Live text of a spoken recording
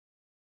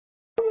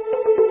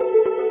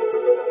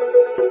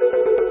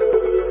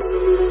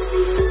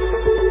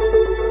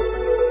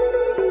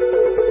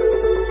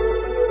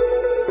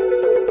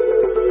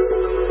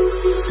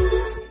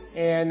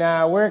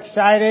and we're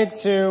excited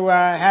to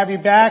have you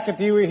back.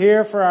 If you were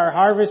here for our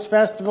Harvest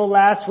Festival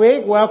last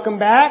week, welcome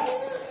back.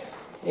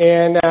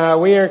 And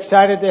we are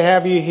excited to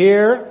have you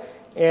here.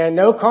 And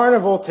no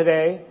carnival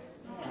today,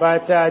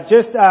 but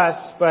just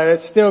us, but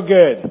it's still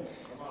good.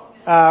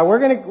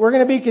 We're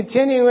gonna be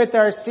continuing with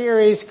our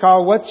series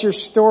called What's Your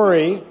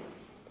Story?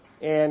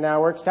 And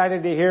we're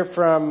excited to hear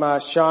from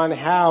Sean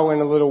Howe in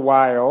a little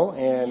while,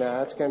 and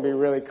that's going to be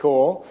really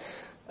cool.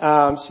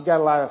 She's got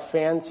a lot of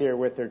fans here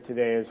with her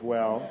today as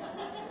well.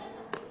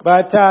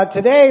 But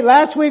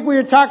last week we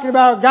were talking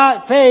about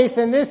Got Faith,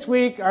 and this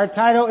week our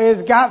title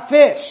is Got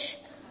Fish.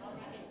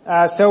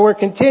 So we're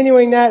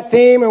continuing that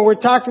theme, and we're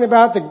talking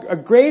about a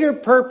greater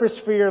purpose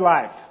for your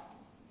life.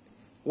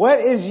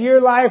 What is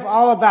your life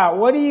all about?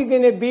 What are you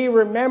going to be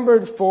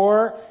remembered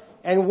for,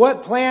 and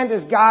what plan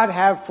does God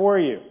have for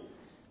you?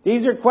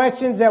 These are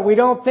questions that we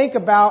don't think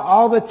about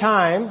all the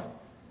time,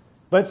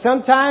 but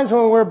sometimes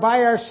when we're by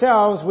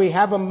ourselves, we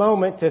have a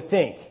moment to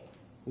think.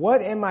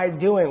 What am I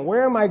doing?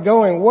 Where am I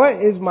going?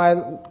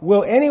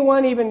 Will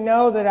anyone even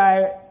know that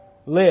I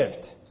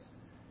lived?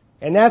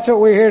 And that's what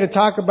we're here to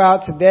talk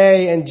about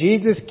today, and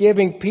Jesus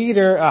giving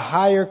Peter a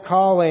higher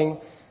calling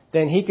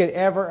than he could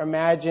ever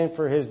imagine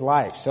for his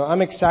life. So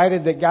I'm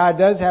excited that God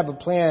does have a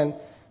plan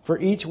for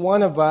each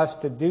one of us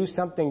to do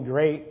something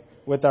great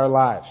with our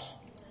lives.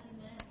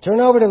 Turn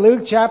over to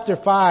Luke chapter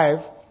 5,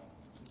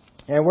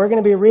 and we're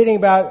going to be reading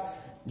about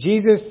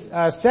Jesus'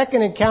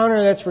 second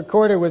encounter that's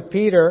recorded with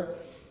Peter.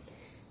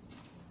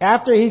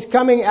 After he's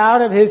coming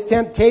out of his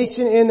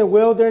temptation in the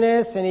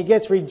wilderness and he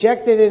gets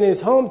rejected in his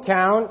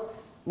hometown,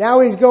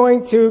 now he's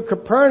going to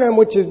Capernaum,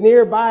 which is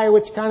nearby,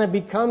 which kind of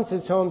becomes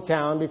his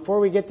hometown.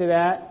 Before we get to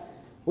that,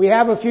 we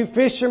have a few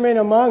fishermen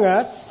among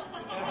us.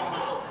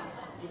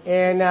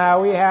 And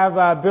we have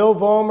Bill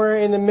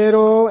Vollmer in the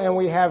middle, and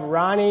we have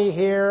Ronnie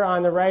here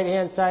on the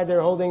right-hand side.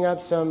 They're holding up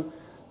some,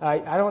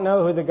 I don't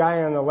know who the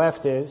guy on the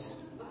left is.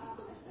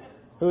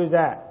 Who is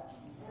that?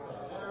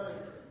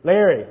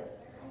 Larry.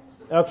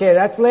 Okay,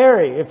 that's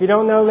Larry. If you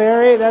don't know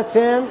Larry, that's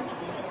him.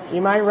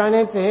 You might run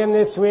into him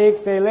this week.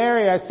 Say,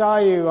 Larry, I saw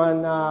you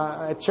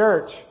at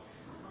church.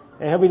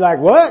 And he'll be like,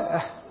 what?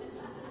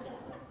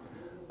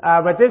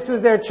 But this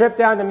was their trip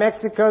down to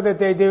Mexico that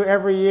they do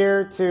every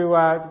year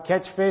to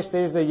catch fish.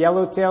 There's the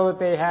yellowtail that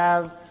they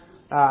have.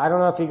 I don't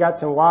know if you got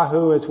some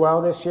wahoo as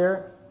well this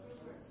year.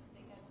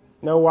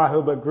 No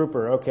wahoo, but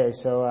grouper. Okay,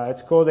 so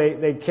it's cool.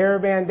 They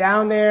caravan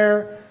down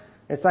there.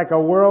 It's like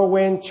a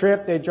whirlwind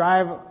trip. They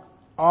drive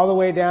all the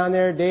way down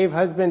there. Dave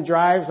Husband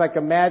drives like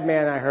a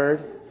madman, I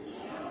heard.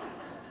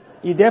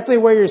 You definitely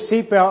wear your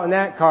seatbelt in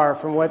that car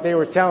from what they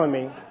were telling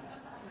me.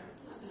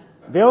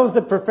 Bill's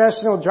the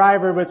professional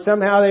driver, but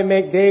somehow they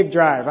make Dave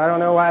drive. I don't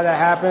know why that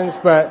happens,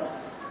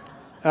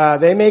 but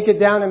they make it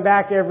down and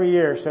back every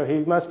year, so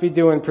he must be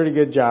doing a pretty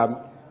good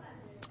job.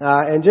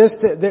 And just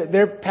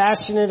they're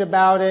passionate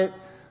about it.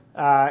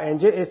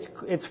 And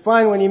it's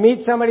fun when you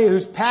meet somebody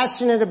who's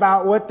passionate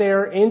about what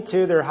they're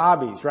into, their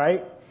hobbies,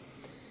 right?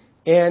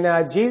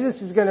 And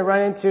Jesus is going to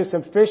run into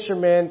some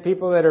fishermen,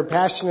 people that are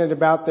passionate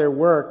about their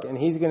work, and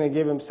he's going to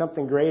give them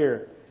something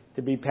greater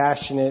to be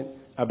passionate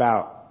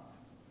about.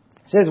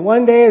 It says,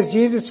 one day as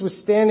Jesus was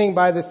standing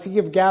by the Sea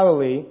of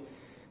Galilee,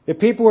 the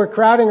people were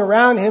crowding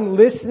around him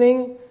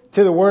listening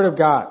to the Word of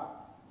God.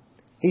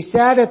 He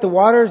sat at the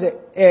water's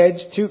edge.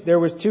 There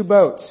was 2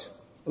 boats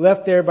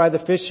left there by the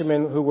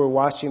fishermen who were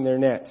washing their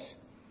nets.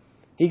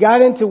 He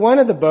got into one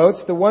of the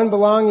boats, the one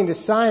belonging to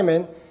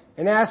Simon,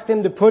 and asked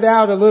him to put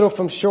out a little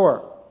from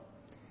shore.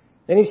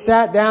 Then he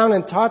sat down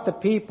and taught the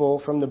people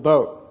from the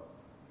boat.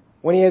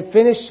 When he had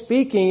finished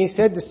speaking, he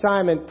said to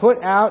Simon,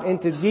 put out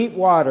into deep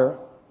water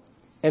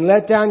and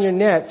let down your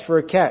nets for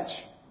a catch.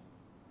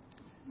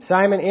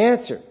 Simon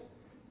answered,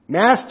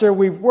 Master,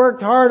 we've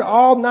worked hard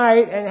all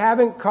night and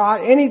haven't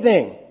caught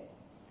anything.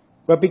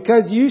 But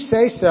because you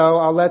say so,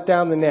 I'll let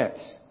down the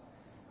nets.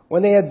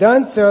 When they had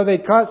done so, they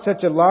caught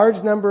such a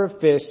large number of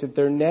fish that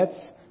their nets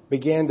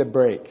began to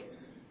break.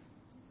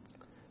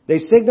 They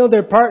signaled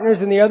their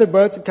partners in the other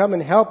boat to come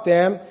and help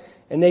them,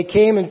 and they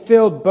came and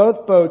filled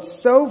both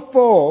boats so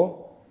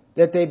full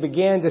that they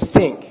began to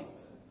sink.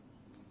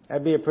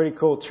 That'd be a pretty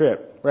cool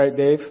trip, right,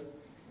 Dave?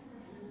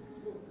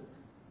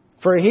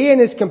 For he and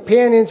his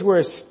companions were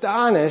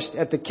astonished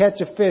at the catch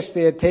of fish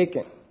they had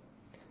taken.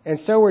 And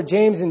so were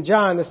James and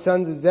John, the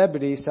sons of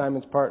Zebedee,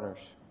 Simon's partners.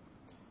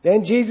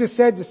 Then Jesus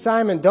said to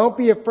Simon, don't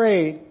be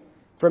afraid.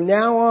 From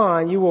now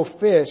on, you will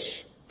fish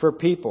for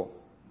people.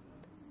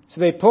 So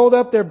they pulled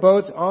up their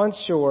boats on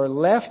shore,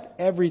 left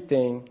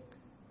everything,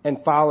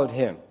 and followed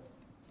him.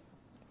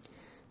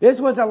 This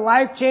was a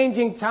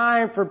life-changing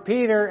time for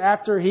Peter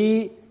after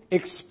he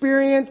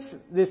experienced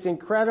this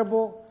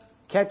incredible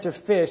catch of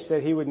fish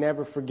that he would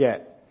never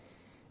forget.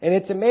 And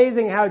it's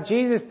amazing how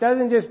Jesus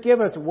doesn't just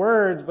give us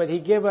words, but he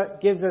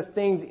gives us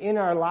things in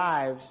our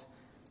lives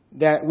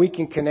that we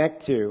can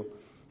connect to.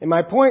 And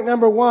my point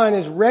number 1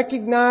 is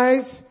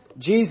recognize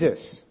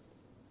Jesus.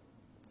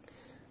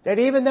 That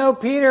even though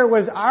Peter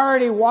was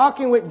already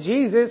walking with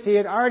Jesus, he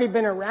had already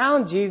been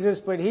around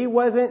Jesus, but he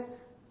wasn't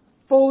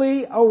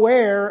fully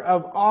aware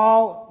of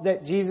all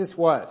that Jesus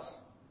was.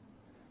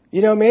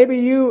 You know, maybe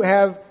you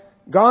have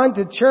gone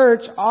to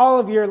church all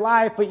of your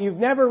life, but you've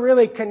never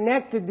really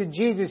connected to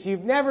Jesus.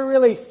 You've never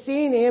really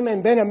seen Him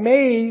and been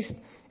amazed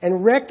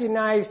and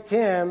recognized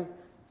Him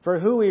for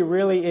who He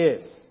really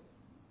is.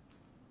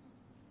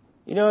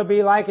 You know, it'd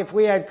be like if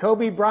we had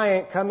Kobe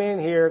Bryant come in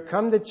here,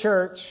 come to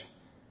church,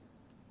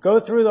 go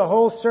through the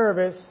whole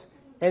service,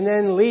 and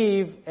then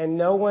leave, and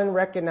no one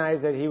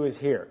recognized that he was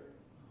here.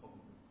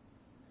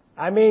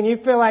 I mean, you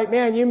feel like,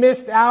 man, you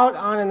missed out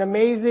on an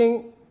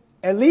amazing,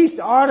 at least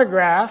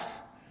autograph,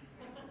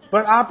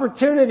 but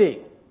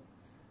opportunity.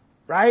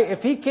 Right? If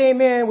He came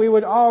in, we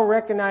would all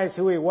recognize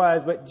who He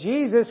was. But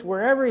Jesus,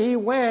 wherever He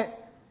went,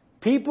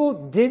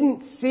 people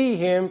didn't see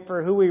Him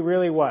for who He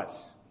really was.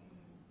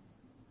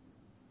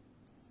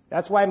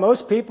 That's why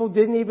most people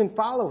didn't even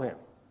follow Him.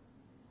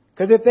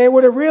 Because if they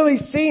would have really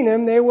seen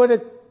Him, they would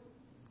have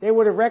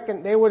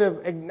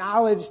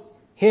acknowledged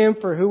Him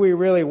for who He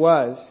really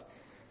was.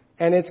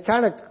 And it's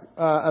kind of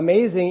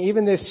amazing.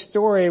 Even this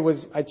story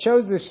I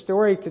chose this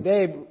story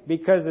today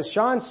because of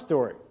Sean's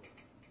story.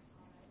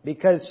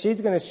 Because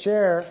she's going to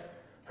share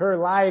her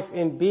life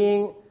in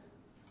being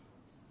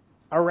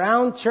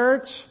around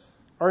church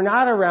or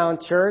not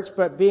around church,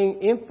 but being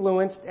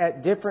influenced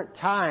at different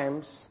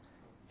times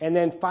and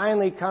then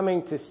finally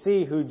coming to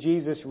see who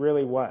Jesus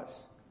really was.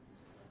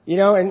 You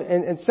know,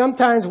 and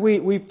sometimes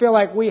we feel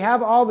like we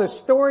have all the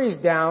stories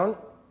down,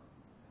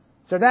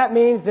 so that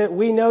means that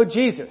we know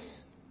Jesus.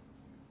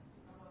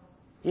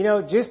 You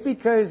know, just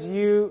because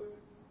you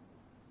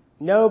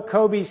know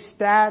Kobe's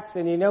stats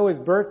and you know his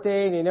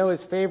birthday and you know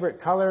his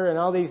favorite color and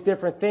all these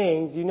different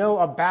things, you know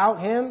about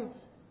him,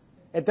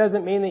 it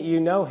doesn't mean that you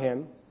know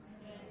him.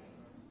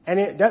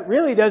 And that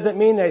really doesn't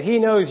mean that he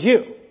knows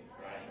you.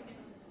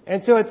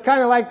 And so it's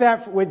kind of like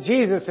that with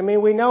Jesus. I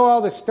mean, we know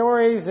all the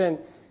stories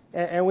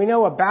and we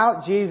know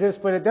about Jesus,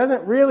 but it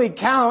doesn't really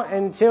count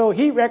until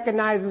He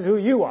recognizes who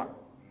you are.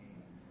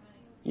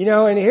 You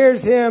know, and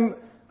here's Him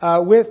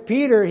with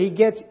Peter. He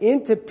gets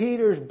into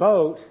Peter's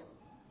boat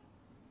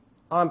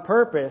on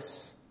purpose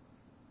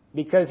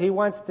because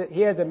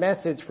he has a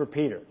message for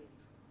Peter.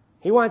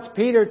 He wants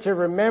Peter to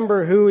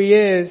remember who he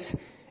is.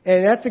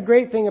 And that's a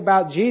great thing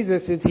about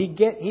Jesus is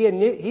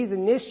he's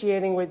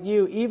initiating with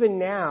you even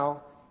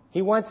now.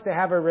 He wants to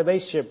have a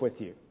relationship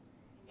with you.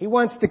 He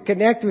wants to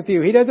connect with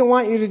you. He doesn't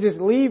want you to just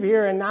leave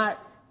here and not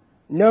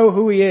know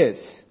who He is.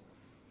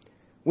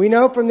 We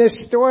know from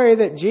this story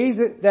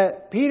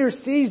that Peter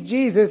sees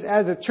Jesus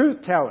as a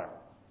truth teller.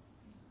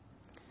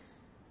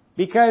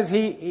 Because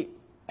he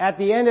at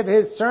the end of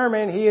his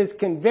sermon, he is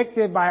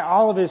convicted by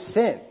all of his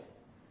sin.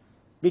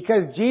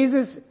 Because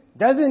Jesus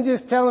doesn't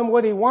just tell him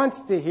what he wants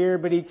to hear,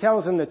 but He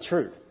tells him the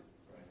truth.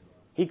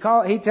 He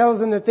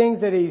tells him the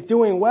things that he's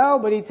doing well,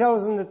 but He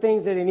tells him the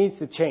things that he needs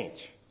to change.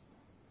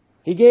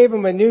 He gave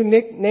him a new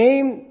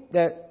nickname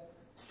that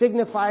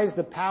signifies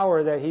the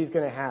power that he's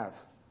going to have.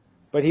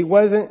 But he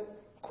wasn't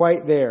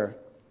quite there.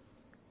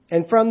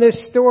 And from this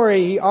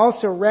story, he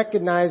also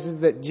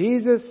recognizes that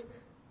Jesus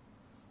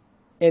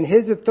and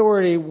His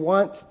authority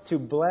wants to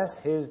bless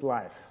his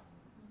life.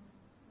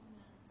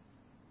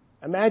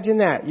 Imagine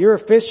that. You're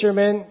a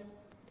fisherman.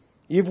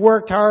 You've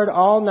worked hard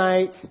all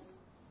night.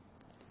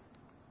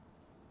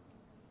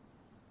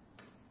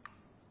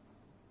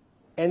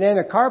 And then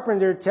a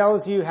carpenter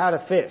tells you how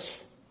to fish.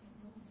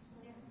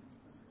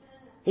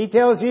 He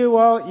tells you,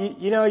 well,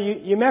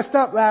 you messed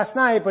up last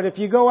night, but if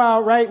you go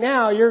out right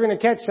now, you're going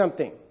to catch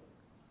something.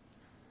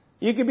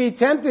 You could be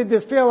tempted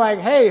to feel like,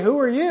 hey, who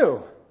are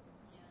you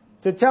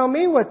to tell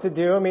me what to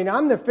do? I mean,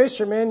 I'm the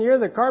fisherman, you're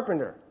the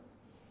carpenter.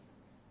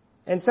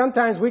 And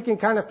sometimes we can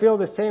kind of feel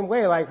the same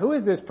way, like, who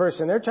is this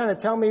person? They're trying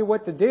to tell me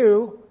what to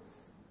do,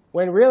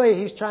 when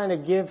really He's trying to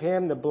give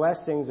him the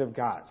blessings of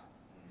God.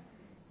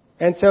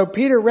 And so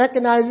Peter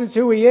recognizes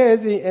who he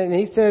is, and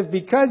he says,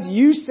 because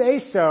you say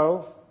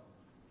so,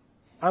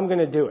 I'm going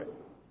to do it.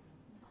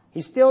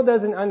 He still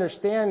doesn't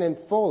understand Him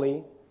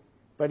fully,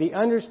 but he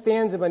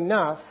understands Him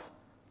enough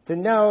to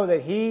know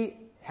that he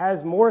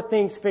has more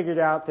things figured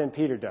out than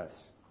Peter does.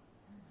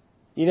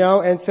 You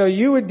know, and so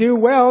you would do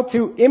well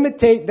to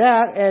imitate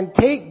that and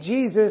take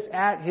Jesus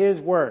at His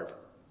word.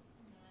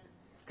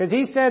 Because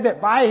He said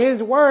that by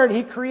His word,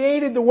 He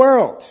created the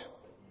world.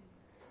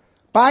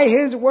 By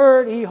His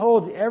word, He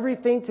holds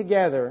everything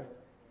together.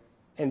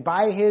 And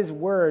by His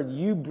word,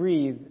 you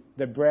breathe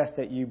the breath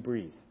that you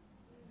breathe.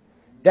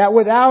 That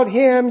without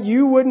Him,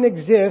 you wouldn't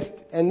exist,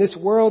 and this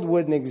world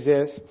wouldn't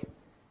exist,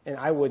 and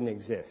I wouldn't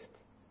exist.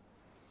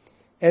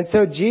 And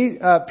so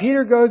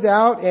Peter goes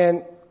out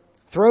and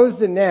throws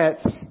the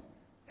nets,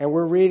 and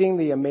we're reading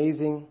the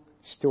amazing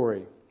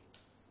story.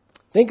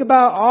 Think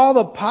about all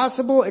the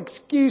possible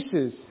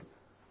excuses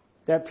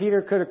that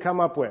Peter could have come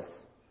up with.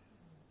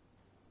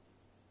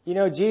 You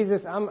know,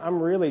 Jesus,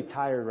 I'm really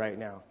tired right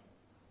now.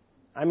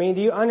 I mean,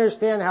 do you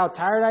understand how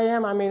tired I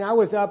am? I mean, I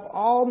was up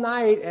all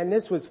night and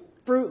this was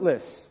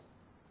fruitless.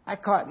 I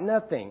caught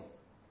nothing.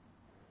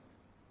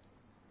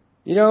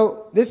 You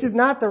know, this is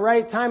not the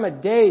right time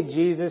of day,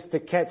 Jesus, to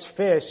catch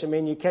fish. I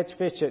mean, you catch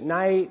fish at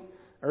night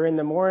or in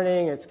the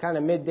morning, it's kind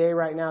of midday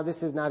right now, this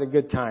is not a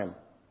good time.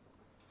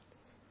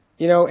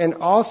 And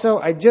also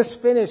I just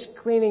finished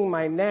cleaning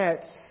my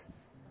nets,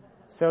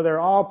 so they're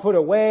all put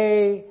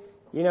away.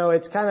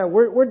 It's kind of,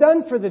 we're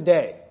done for the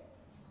day.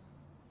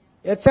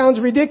 It sounds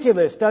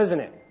ridiculous, doesn't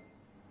it?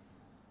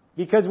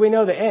 Because we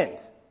know the end.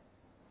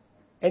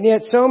 And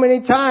yet so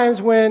many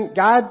times when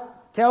God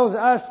tells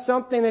us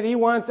something that He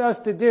wants us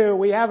to do,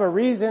 we have a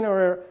reason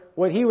or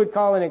what He would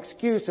call an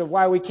excuse of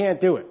why we can't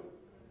do it.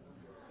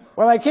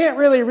 Well, I can't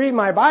really read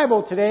my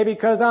Bible today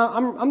because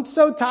I'm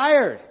so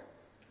tired.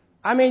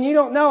 You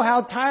don't know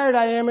how tired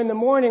I am in the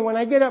morning. When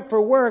I get up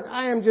for work,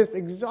 I am just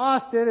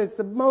exhausted. It's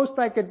the most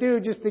I could do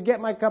just to get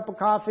my cup of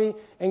coffee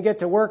and get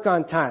to work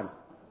on time.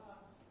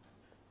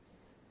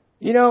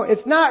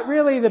 It's not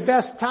really the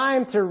best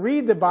time to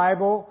read the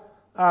Bible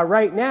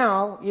right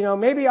now.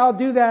 Maybe I'll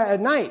do that at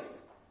night.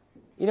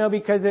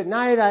 Because at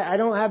night I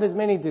don't have as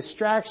many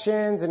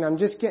distractions and I'm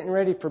just getting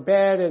ready for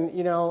bed and,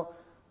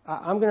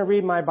 I'm going to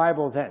read my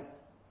Bible then.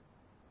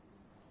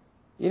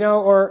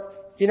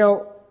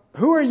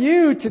 Who are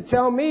you to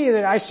tell me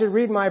that I should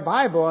read my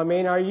Bible?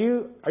 Are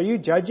you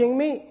judging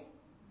me?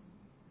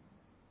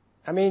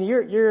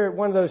 You're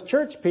one of those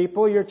church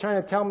people. You're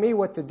trying to tell me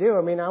what to do.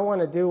 I want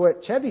to do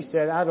what Chevy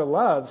said out of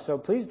love. So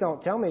please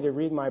don't tell me to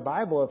read my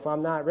Bible if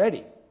I'm not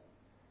ready.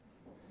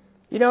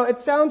 It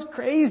sounds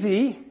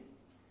crazy.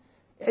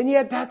 And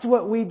yet that's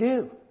what we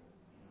do.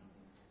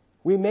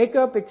 We make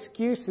up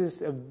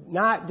excuses of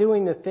not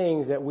doing the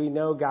things that we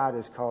know God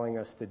is calling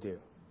us to do.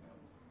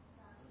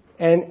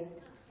 And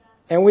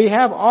we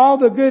have all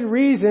the good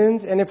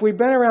reasons, and if we've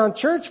been around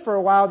church for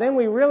a while, then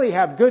we really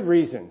have good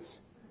reasons.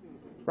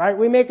 Right?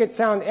 We make it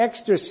sound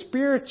extra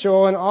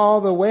spiritual in all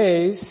the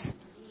ways,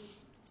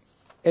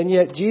 and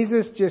yet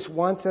Jesus just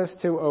wants us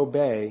to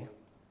obey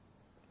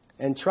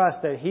and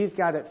trust that He's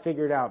got it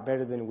figured out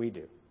better than we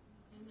do.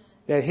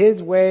 That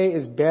His way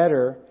is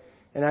better.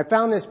 And I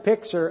found this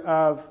picture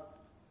of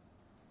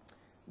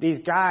these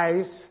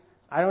guys,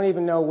 I don't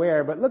even know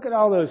where, but look at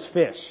all those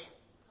fish.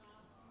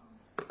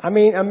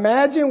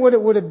 Imagine what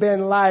it would have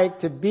been like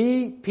to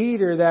be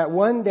Peter that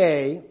one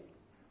day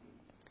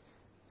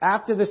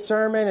after the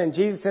sermon and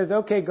Jesus says,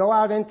 okay, go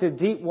out into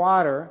deep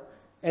water,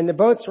 and the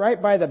boat's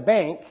right by the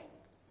bank.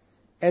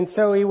 And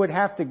so he would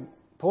have to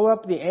pull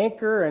up the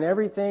anchor and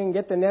everything,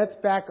 get the nets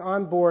back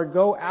on board,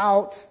 go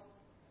out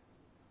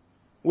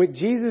with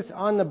Jesus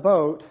on the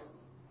boat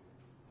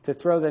to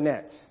throw the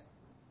nets.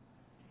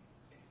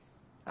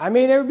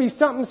 It would be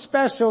something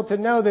special to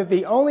know that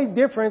the only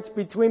difference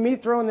between me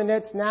throwing the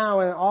nets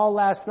now and all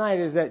last night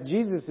is that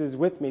Jesus is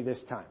with me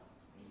this time.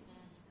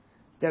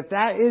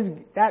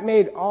 That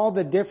made all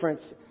the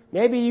difference.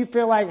 Maybe you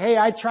feel like, hey,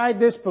 I tried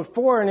this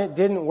before and it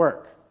didn't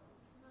work.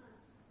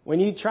 When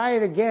you try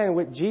it again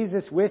with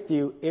Jesus with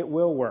you, it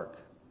will work.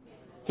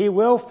 He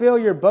will fill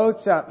your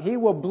boats up. He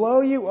will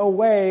blow you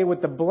away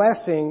with the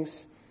blessings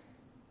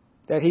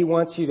that He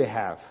wants you to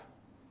have.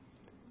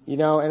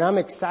 And I'm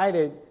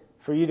excited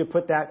for you to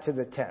put that to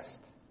the test.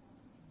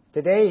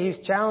 Today He's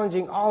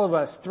challenging all of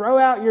us. Throw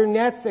out your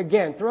nets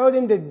again. Throw it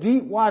into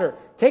deep water.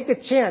 Take a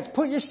chance.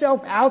 Put yourself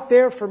out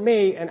there for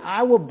me and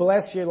I will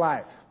bless your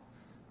life.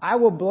 I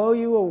will blow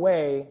you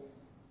away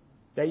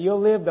that you'll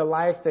live the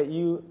life that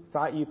you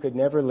thought you could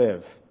never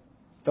live.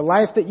 The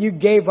life that you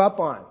gave up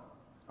on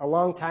a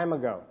long time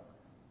ago.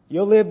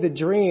 You'll live the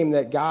dream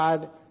that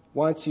God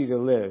wants you to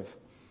live.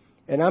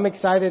 And I'm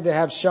excited to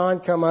have Sean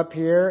come up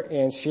here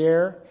and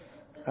share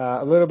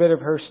a little bit of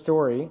her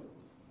story.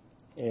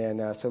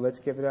 And so let's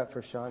give it up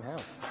for Sean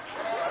Howe.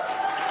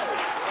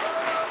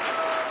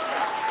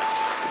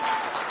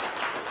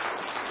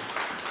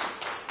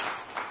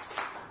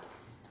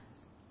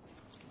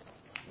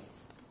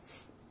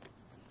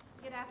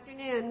 Good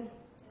afternoon.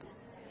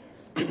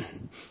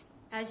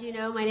 As you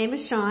know, my name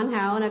is Sean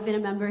Howe, and I've been a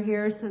member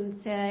here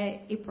since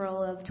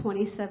April of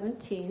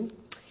 2017.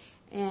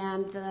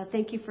 And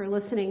thank you for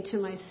listening to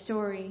my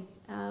story.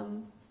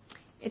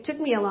 It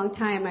took me a long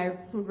time. I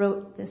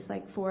wrote this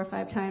like 4 or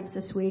 5 times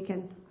this week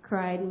and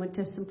cried and went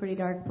to some pretty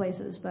dark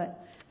places, but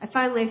I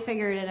finally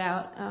figured it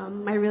out.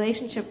 My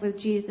relationship with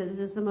Jesus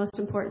is the most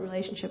important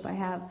relationship I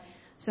have,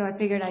 so I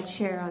figured I'd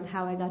share on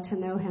how I got to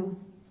know Him.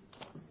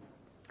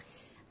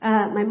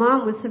 My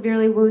mom was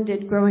severely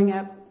wounded growing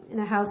up in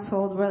a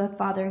household with a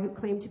father who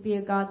claimed to be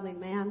a godly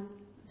man.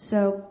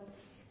 So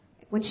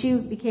when she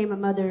became a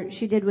mother,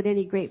 she did what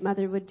any great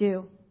mother would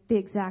do, the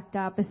exact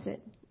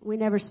opposite. We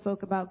never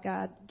spoke about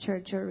God,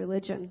 church, or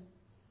religion.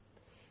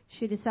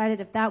 She decided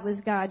if that was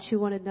God, she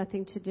wanted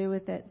nothing to do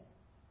with it.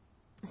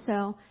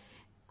 So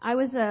I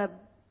was the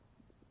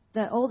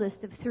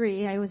oldest of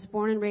 3. I was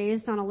born and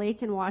raised on a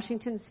lake in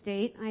Washington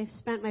State. I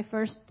spent my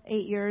first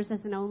 8 years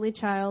as an only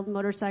child,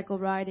 motorcycle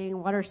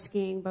riding, water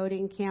skiing,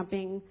 boating,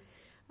 camping.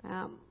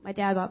 My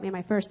dad bought me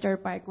my first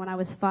dirt bike when I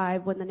was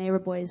 5 when the neighbor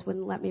boys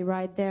wouldn't let me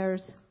ride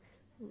theirs.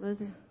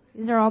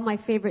 These are all my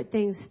favorite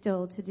things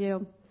still to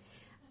do.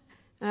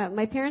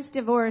 My parents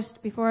divorced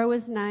before I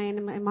was 9,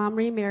 and my mom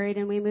remarried,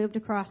 and we moved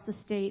across the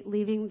state,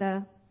 leaving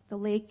the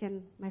lake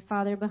and my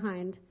father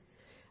behind.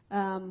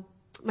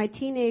 my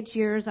teenage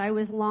years, I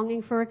was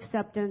longing for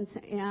acceptance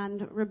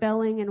and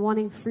rebelling and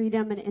wanting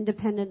freedom and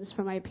independence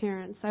from my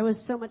parents. I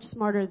was so much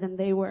smarter than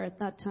they were at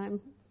that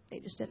time. They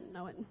just didn't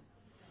know it.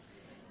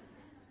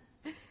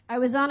 I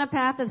was on a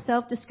path of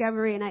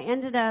self-discovery, and I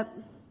ended up,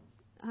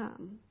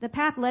 the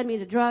path led me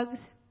to drugs,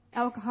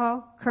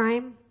 alcohol,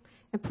 crime,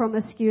 and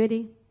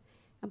promiscuity.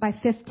 And by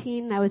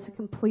 15, I was a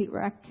complete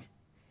wreck.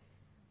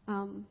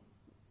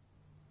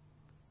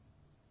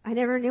 I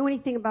never knew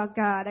anything about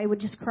God. I would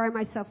just cry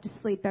myself to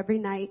sleep every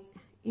night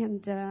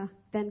and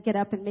then get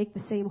up and make the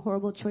same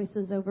horrible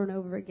choices over and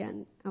over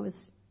again. I was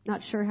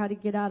not sure how to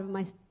get out of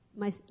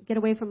get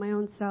away from my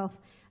own self.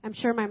 I'm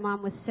sure my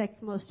mom was sick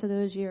most of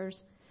those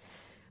years.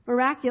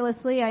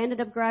 Miraculously, I ended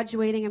up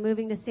graduating and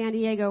moving to San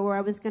Diego, where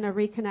I was going to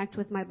reconnect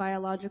with my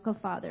biological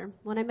father.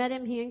 When I met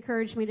him, he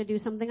encouraged me to do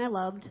something I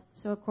loved.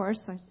 So, of course,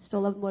 I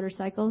still love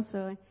motorcycles,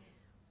 so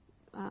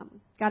I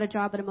got a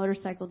job at a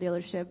motorcycle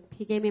dealership.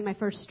 He gave me my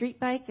first street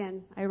bike,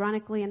 and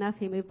ironically enough,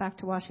 he moved back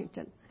to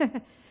Washington.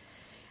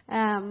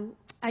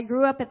 I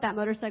grew up at that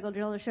motorcycle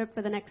dealership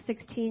for the next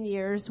 16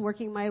 years,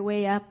 working my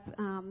way up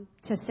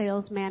to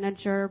sales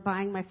manager,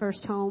 buying my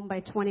first home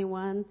by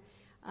 21.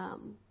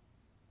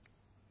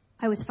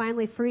 I was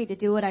finally free to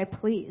do what I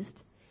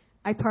pleased.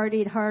 I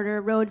partied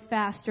harder, rode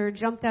faster,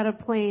 jumped out of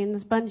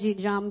planes, bungee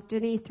jumped,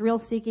 any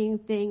thrill-seeking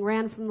thing,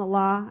 ran from the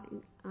law.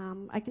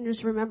 I can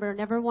just remember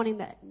never wanting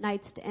the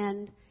nights to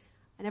end,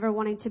 and never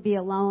wanting to be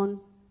alone.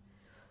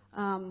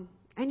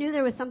 I knew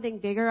there was something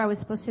bigger I was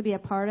supposed to be a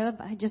part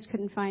of. I just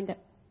couldn't find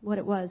what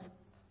it was.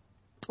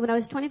 When I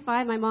was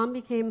 25, my mom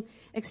became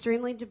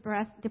extremely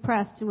depressed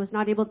and was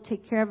not able to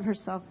take care of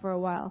herself for a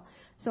while.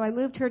 So I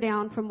moved her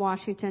down from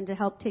Washington to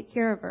help take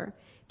care of her.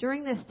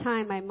 During this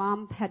time, my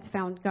mom had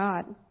found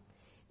God.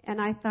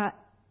 And I thought,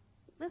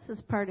 this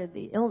is part of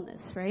the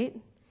illness, right?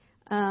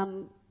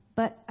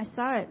 But I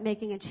saw it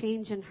making a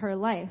change in her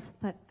life.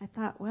 But I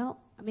thought, well,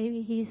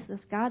 maybe this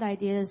God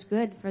idea is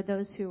good for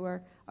those who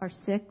are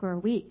sick or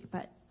weak.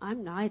 But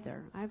I'm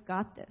neither. I've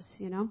got this,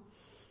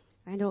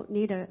 I don't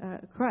need a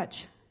crutch.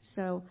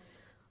 So,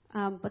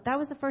 but that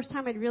was the first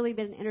time I'd really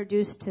been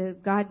introduced to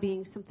God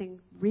being something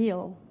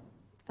real.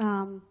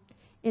 In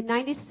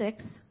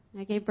 96,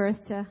 I gave birth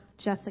to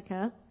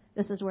Jessica.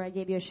 This is where I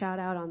gave you a shout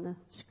out on the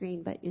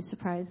screen, but you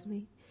surprised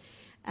me.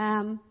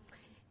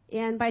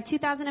 And by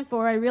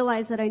 2004, I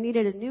realized that I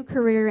needed a new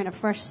career and a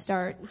fresh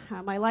start.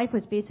 My life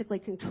was basically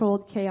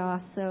controlled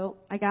chaos, so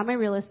I got my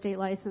real estate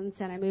license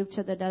and I moved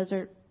to the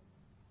desert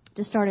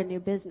to start a new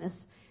business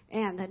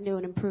and a new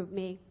and improved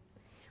me.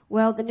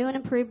 Well, the new and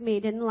improved me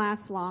didn't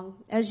last long.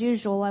 As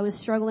usual, I was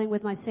struggling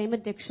with my same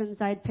addictions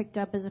I had picked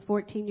up as a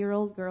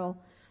 14-year-old girl,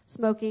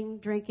 smoking,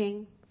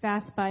 drinking,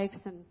 fast bikes,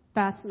 and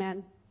fast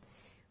men,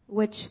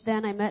 which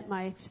then I met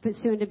my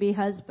soon-to-be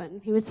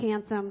husband. He was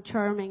handsome,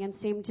 charming, and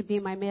seemed to be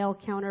my male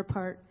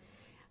counterpart.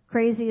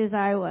 Crazy as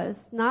I was,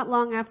 not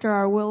long after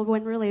our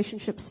whirlwind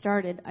relationship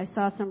started, I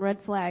saw some red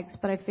flags,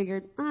 but I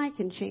figured I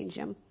can change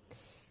him.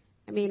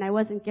 I mean, I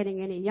wasn't getting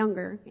any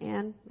younger,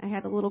 and I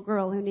had a little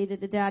girl who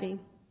needed a daddy.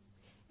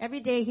 Every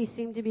day he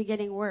seemed to be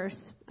getting worse.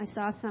 I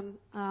saw some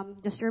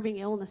disturbing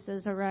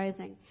illnesses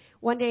arising.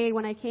 One day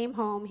when I came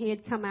home, he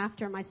had come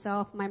after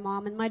myself, my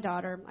mom, and my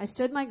daughter. I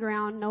stood my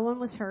ground. No one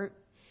was hurt.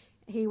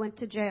 He went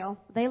to jail.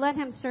 They let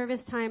him serve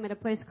his time at a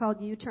place called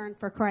U-Turn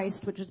for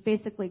Christ, which was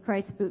basically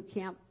Christ boot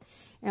camp.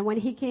 And when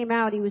he came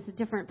out, he was a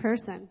different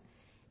person.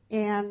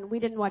 And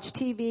we didn't watch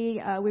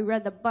TV. We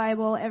read the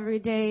Bible every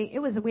day. It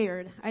was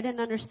weird. I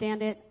didn't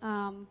understand it.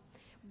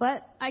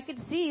 But I could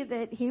see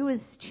that he was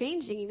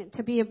changing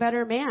to be a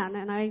better man,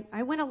 and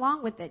I went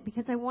along with it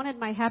because I wanted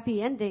my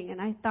happy ending,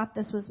 and I thought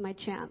this was my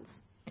chance.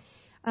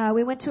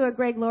 We went to a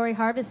Greg Laurie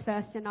Harvest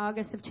Fest in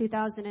August of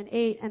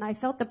 2008, and I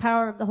felt the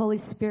power of the Holy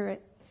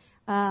Spirit.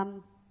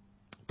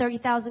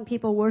 30,000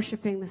 people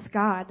worshiping this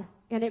God,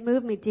 and it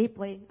moved me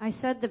deeply. I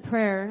said the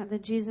prayer,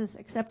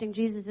 accepting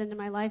Jesus into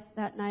my life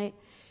that night,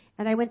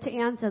 and I went to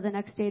Anza the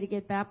next day to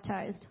get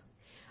baptized.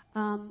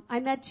 I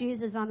met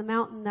Jesus on the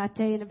mountain that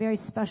day in a very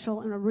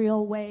special and a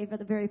real way. For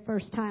the very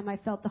first time, I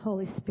felt the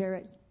Holy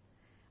Spirit.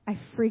 I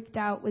freaked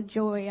out with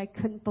joy. I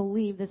couldn't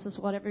believe this is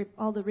what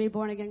all the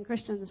reborn-again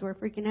Christians were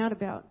freaking out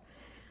about.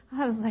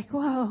 I was like,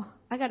 whoa,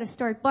 I got to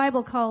start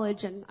Bible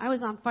college, and I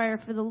was on fire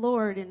for the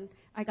Lord, and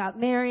I got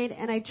married,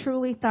 and I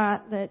truly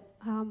thought that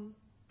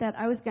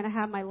I was going to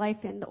have my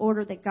life in the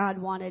order that God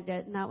wanted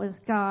it, and that was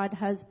God,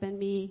 husband,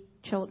 me,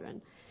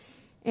 children.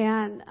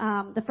 And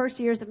the first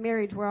years of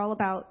marriage were all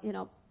about,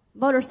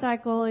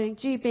 motorcycling,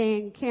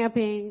 jeeping,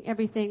 camping,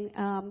 everything,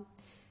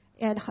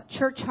 and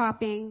church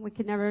hopping. We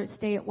could never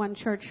stay at one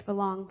church for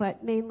long,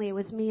 but mainly it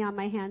was me on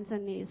my hands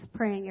and knees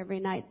praying every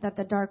night that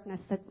the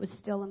darkness that was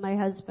still in my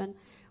husband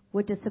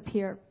would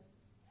disappear.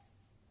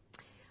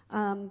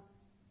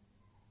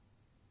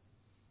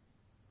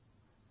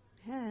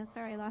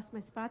 Sorry, I lost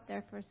my spot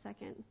there for a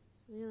second.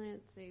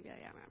 Let's see.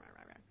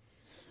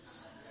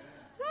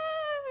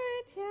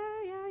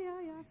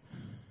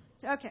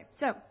 Okay,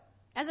 so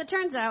as it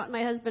turns out,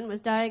 my husband was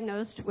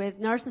diagnosed with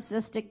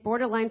narcissistic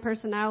borderline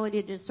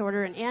personality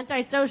disorder and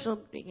antisocial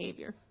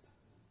behavior.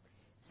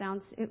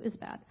 It was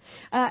bad.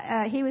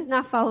 He was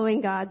not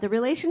following God. The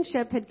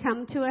relationship had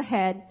come to a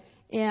head,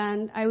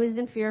 and I was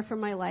in fear for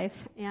my life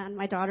and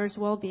my daughter's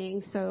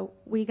well-being, so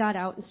we got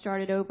out and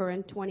started over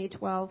in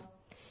 2012.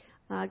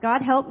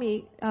 God helped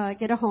me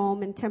get a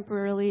home and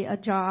temporarily a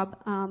job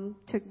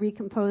to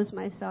recompose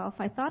myself.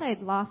 I thought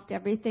I'd lost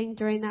everything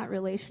during that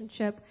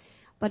relationship,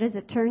 but as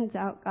it turns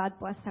out, God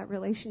blessed that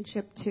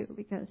relationship too,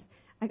 because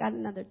I got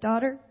another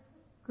daughter,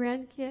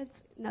 grandkids,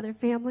 another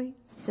family,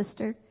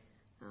 sister.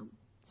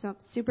 So I'm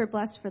super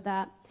blessed for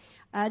that.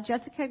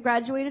 Jessica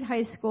graduated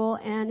high school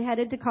and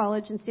headed to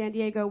college in San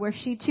Diego, where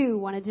she too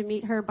wanted to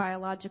meet her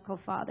biological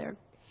father.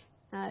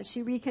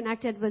 She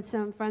reconnected with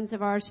some friends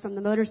of ours from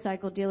the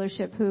motorcycle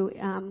dealership who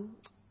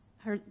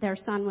their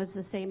son was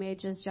the same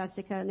age as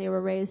Jessica, and they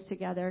were raised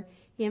together.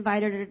 He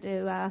invited her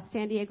to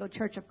San Diego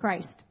Church of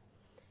Christ.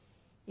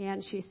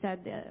 And she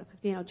said,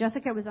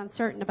 Jessica was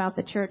uncertain about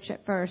the church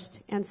at first,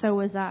 and so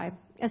was I.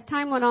 As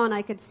time went on,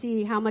 I could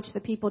see how much the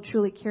people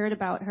truly cared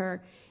about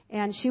her.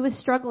 And she was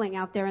struggling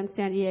out there in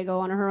San Diego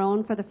on her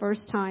own for the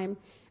first time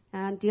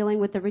and dealing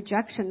with the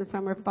rejection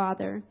from her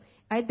father.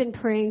 I'd been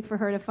praying for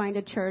her to find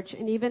a church,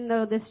 and even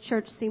though this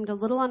church seemed a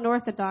little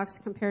unorthodox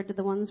compared to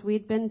the ones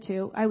we'd been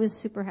to, I was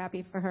super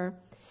happy for her.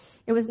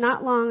 It was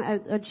not long,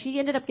 she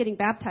ended up getting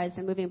baptized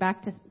and moving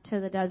back to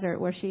the desert,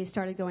 where she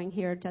started going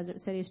here, Desert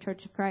Cities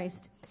Church of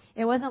Christ.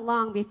 It wasn't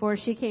long before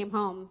she came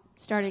home,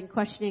 starting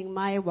questioning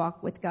my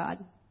walk with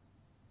God.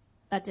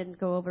 That didn't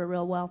go over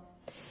real well.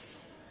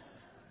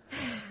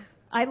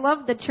 I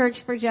loved the church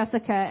for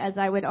Jessica, as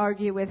I would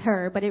argue with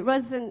her, but it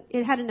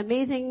had an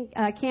amazing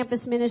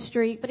campus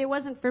ministry, but it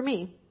wasn't for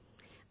me.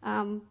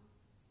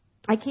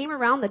 I came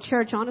around the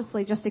church,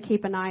 honestly, just to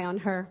keep an eye on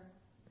her.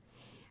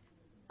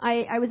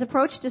 I was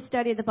approached to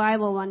study the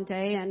Bible one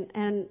day,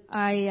 and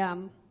I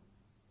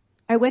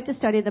went to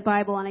study the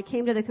Bible, and I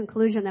came to the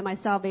conclusion that my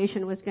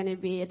salvation was going to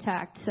be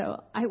attacked,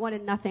 so I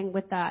wanted nothing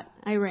with that.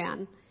 I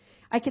ran.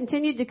 I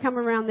continued to come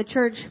around the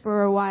church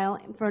for a while,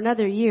 for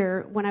another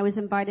year, when I was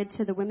invited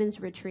to the women's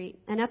retreat.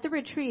 And at the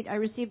retreat, I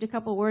received a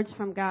couple words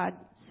from God: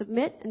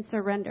 submit and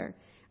surrender.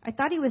 I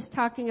thought he was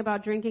talking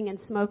about drinking and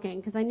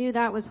smoking, because I knew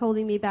that was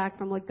holding me back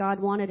from what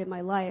God wanted in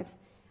my life.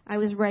 I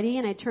was ready,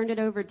 and I turned it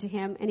over to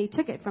him, and he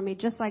took it from me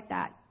just like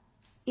that.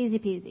 Easy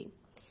peasy.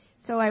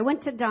 So I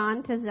went to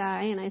Don, to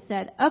Zai, and I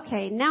said,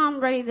 okay, now I'm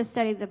ready to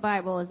study the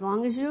Bible. As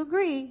long as you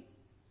agree,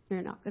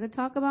 you're not going to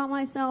talk about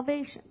my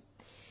salvation.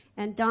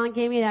 And Dawn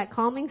gave me that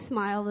calming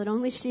smile that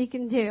only she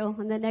can do.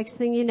 And the next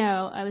thing you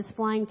know, I was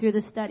flying through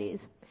the studies.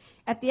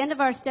 At the end of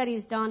our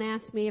studies, Dawn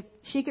asked me if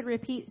she could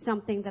repeat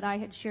something that I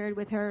had shared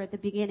with her at the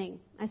beginning.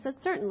 I said,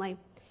 certainly.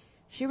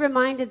 She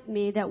reminded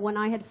me that when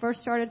I had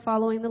first started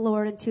following the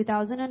Lord in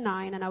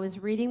 2009 and I was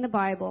reading the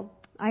Bible,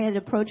 I had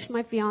approached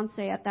my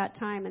fiance at that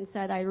time and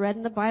said, I read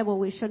in the Bible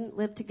we shouldn't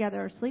live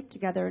together or sleep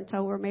together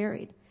until we're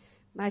married.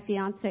 My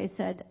fiance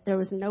said there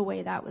was no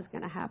way that was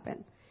going to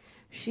happen.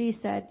 She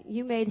said,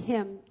 you made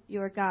him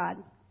your God.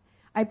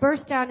 I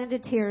burst out into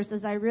tears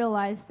as I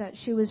realized that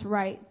she was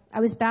right. I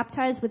was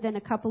baptized within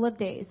a couple of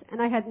days,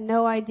 and I had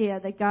no idea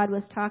that God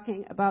was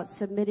talking about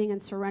submitting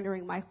and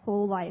surrendering my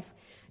whole life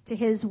to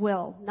his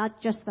will,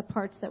 not just the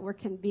parts that were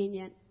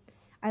convenient.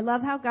 I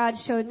love how God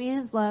showed me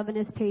his love and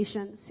his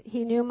patience.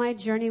 He knew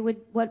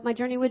what my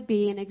journey would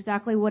be and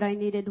exactly what I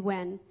needed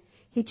when.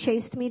 He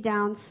chased me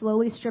down,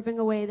 slowly stripping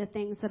away the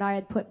things that I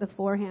had put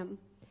before him.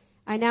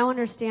 I now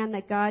understand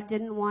that God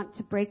didn't want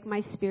to break my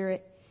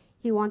spirit.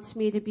 He wants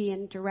me to be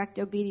in direct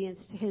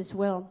obedience to his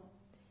will.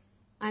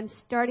 I'm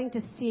starting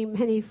to see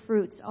many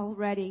fruits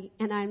already,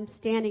 and I'm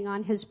standing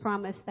on his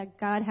promise that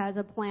God has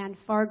a plan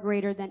far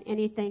greater than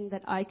anything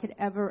that I could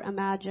ever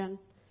imagine.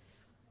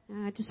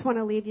 I just want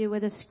to leave you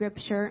with a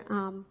scripture.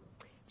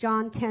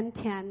 John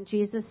 10:10,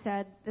 Jesus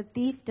said, the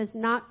thief does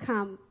not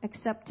come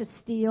except to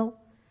steal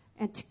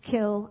and to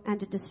kill and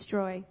to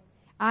destroy.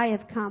 I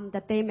have come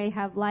that they may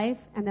have life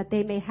and that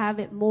they may have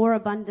it more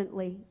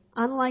abundantly.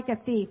 Unlike a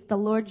thief, the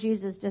Lord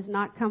Jesus does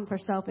not come for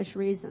selfish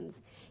reasons.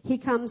 He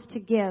comes to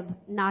give,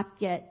 not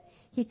get.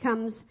 He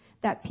comes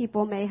that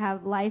people may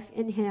have life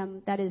in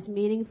him that is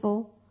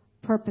meaningful,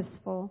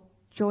 purposeful,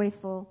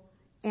 joyful,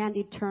 and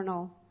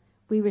eternal.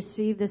 We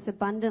receive this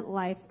abundant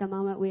life the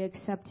moment we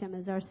accept him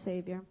as our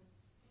Savior.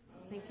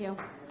 Thank you.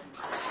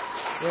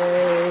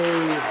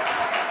 Yay.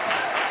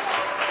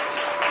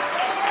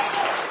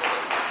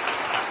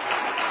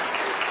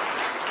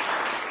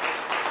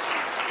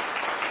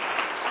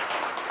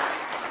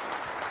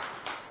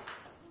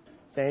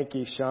 Thank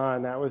you,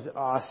 Sean. That was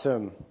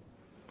awesome.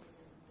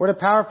 What a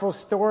powerful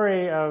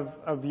story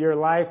of your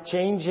life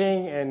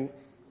changing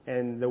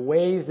and the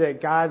ways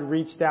that God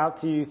reached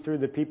out to you through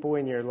the people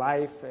in your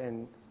life,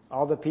 and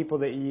all the people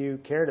that you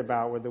cared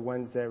about were the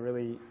ones that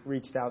really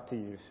reached out to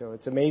you. So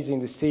it's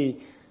amazing to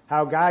see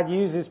how God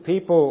uses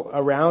people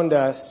around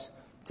us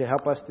to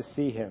help us to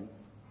see him.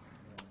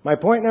 My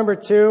point number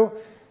 2,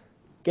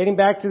 getting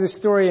back to the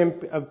story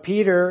of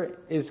Peter,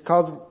 is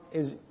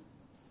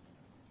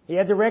he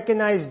had to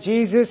recognize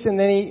Jesus, and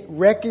then he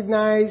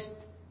recognized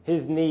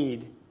his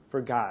need for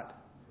God.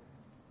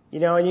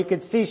 And you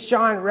could see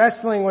Sean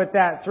wrestling with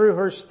that through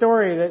her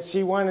story, that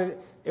she wanted,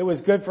 it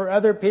was good for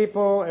other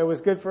people, it was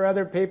good for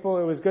other people,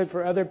 it was good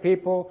for other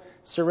people.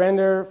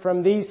 Surrender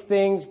from these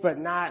things, but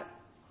not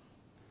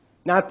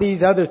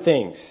these other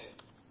things.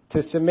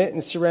 To submit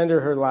and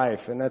surrender her life.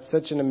 And that's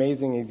such an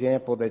amazing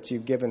example that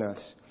you've given us.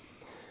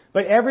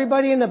 But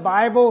everybody in the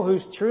Bible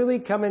who's truly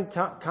come in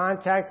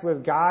contact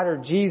with God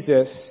or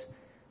Jesus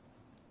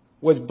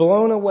was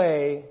blown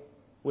away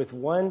with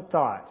one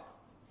thought: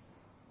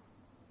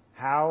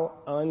 how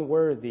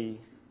unworthy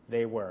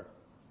they were.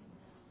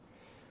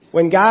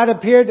 When God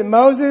appeared to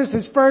Moses,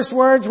 his first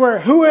words were,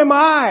 "Who am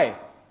I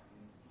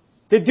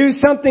to do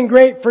something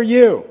great for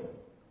you?"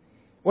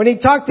 When he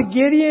talked to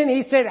Gideon,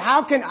 he said,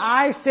 "How can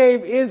I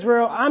save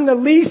Israel? I'm the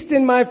least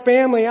in my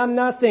family. I'm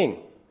nothing."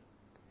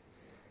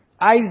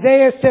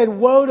 Isaiah said,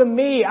 "Woe to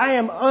me. I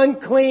am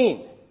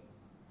unclean."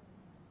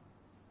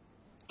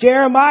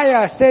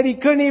 Jeremiah said he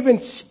couldn't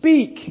even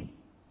speak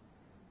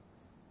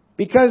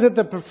because of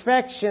the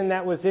perfection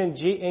that was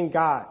in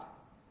God.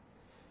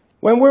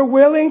 When we're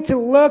willing to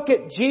look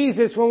at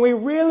Jesus, when we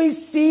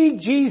really see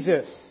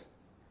Jesus,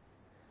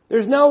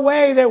 there's no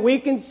way that we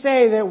can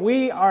say that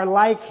we are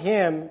like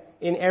Him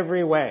in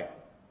every way.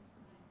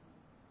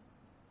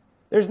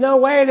 There's no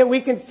way that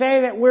we can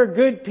say that we're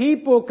good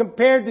people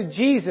compared to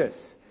Jesus.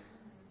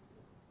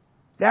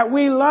 That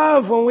we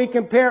love when we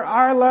compare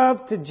our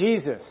love to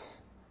Jesus.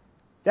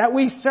 That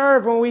we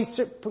serve when we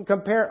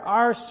compare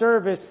our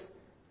service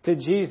to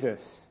Jesus.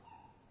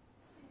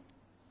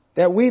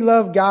 That we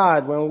love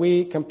God when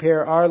we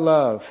compare our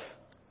love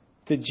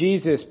to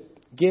Jesus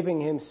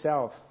giving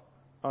Himself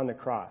on the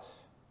cross.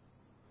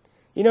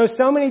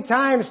 So many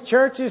times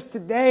churches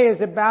today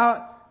is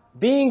about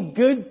being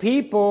good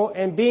people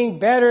and being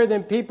better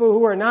than people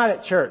who are not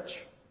at church.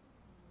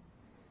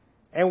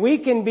 And we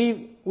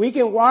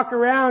can walk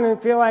around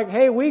and feel like,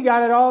 hey, we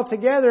got it all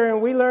together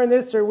and we learn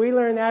this or we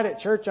learn that at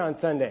church on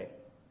Sunday.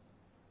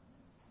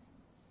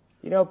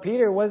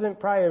 Peter wasn't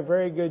probably a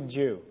very good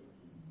Jew.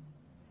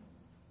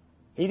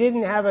 He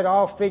didn't have it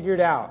all figured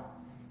out.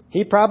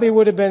 He probably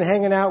would have been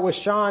hanging out with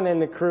Sean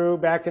and the crew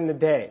back in the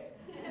day.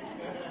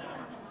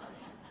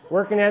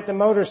 Working at the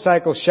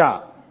motorcycle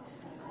shop.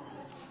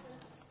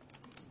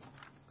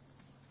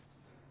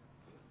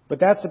 But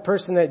that's the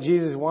person that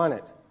Jesus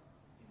wanted.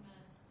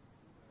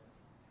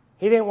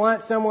 He didn't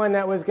want someone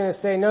that was going to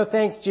say, "No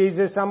thanks,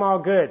 Jesus, I'm all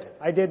good.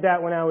 I did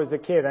that when I was a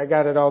kid. I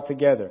got it all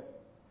together."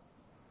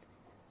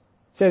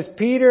 It says,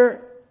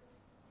 Peter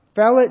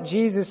fell at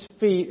Jesus'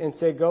 feet and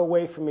said, "Go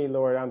away from me,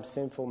 Lord. I'm a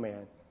sinful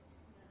man.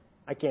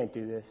 I can't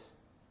do this.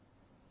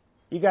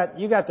 You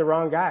got the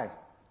wrong guy.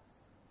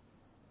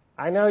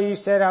 I know you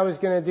said I was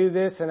going to do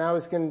this and I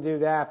was going to do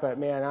that, but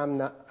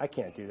man, I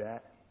can't do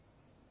that.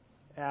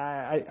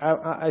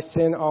 I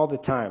sin all the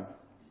time."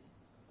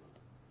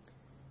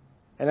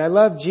 And I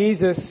love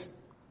Jesus,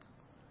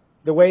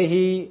 the way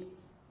He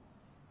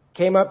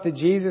came up to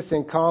Jesus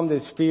and calmed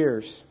his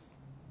fears.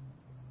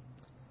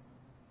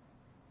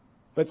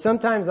 But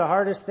sometimes the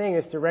hardest thing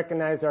is to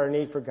recognize our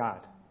need for God.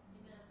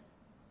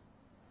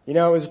 It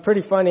was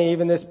pretty funny.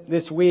 Even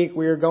this week,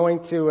 we were going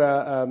to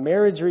a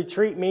marriage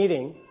retreat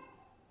meeting.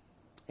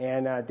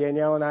 And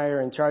Danielle and I are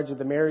in charge of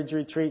the marriage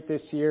retreat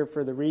this year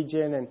for the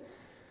region. And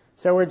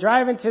so we're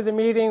driving to the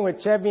meeting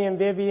with Chevy and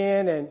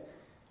Vivian. And,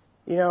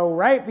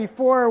 right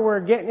before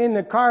we're getting in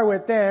the car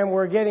with them,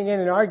 we're getting in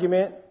an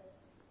argument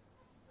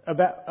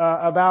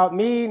about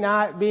me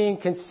not being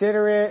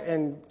considerate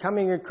and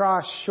coming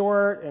across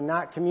short and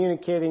not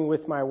communicating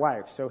with my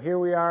wife. So here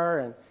we are.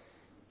 And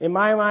in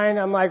my mind,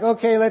 I'm like,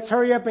 okay, let's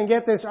hurry up and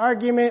get this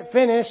argument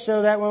finished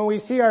so that when we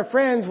see our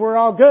friends, we're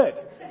all good.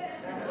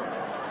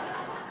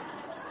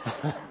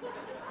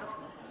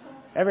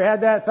 Ever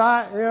had that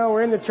thought?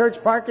 We're in the church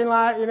parking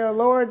lot.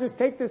 Lord, just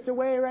take this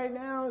away right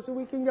now so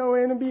we can go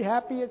in and be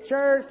happy at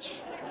church.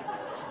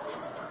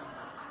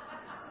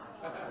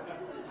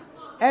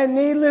 And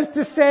needless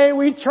to say,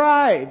 we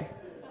tried.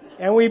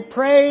 And we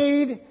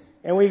prayed.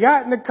 And we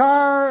got in the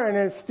car and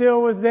it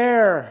still was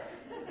there.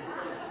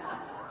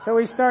 So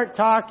we start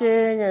talking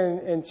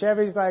and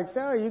Chevy's like,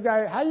 "So you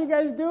guys, how you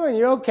guys doing?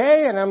 You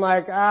okay?" And I'm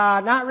like,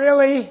 not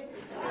really.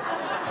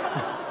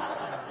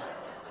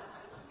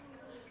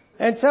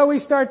 And so we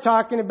start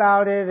talking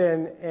about it,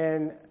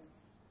 and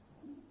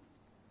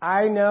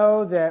I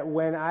know that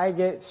when I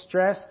get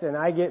stressed and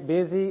I get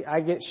busy,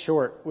 I get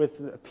short with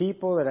the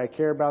people that I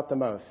care about the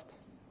most.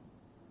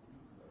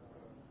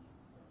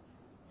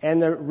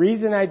 And the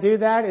reason I do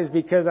that is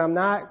because I'm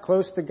not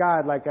close to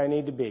God like I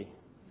need to be.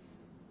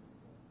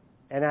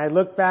 And I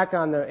look back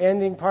on the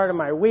ending part of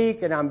my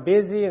week, and I'm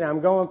busy, and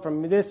I'm going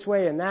from this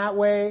way and that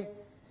way.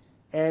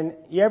 And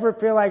you ever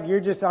feel like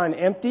you're just on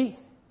empty?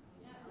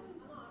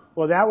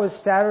 Well, that was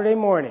Saturday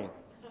morning.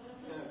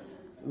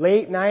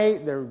 Late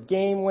night, the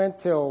game went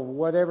till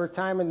whatever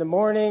time in the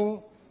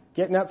morning,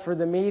 getting up for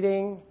the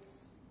meeting,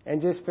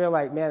 and just feel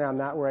like, man, I'm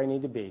not where I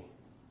need to be.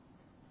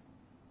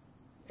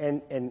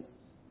 And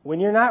when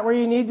you're not where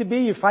you need to be,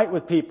 you fight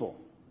with people.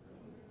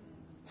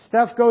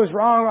 Stuff goes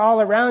wrong all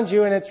around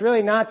you, and it's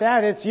really not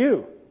that, it's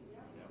you.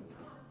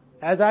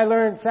 as I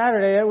learned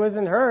Saturday, it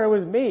wasn't her, it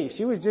was me.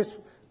 She was just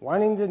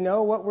wanting to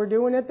know what we're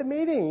doing at the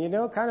meeting,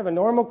 kind of a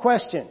normal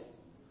question.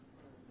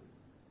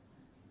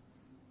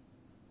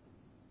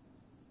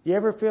 You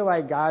ever feel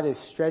like God is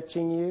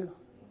stretching you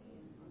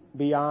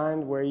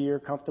beyond where you're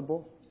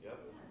comfortable? Yep.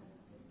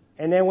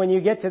 And then when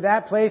you get to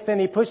that place, then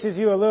He pushes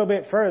you a little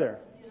bit further.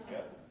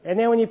 Yep. And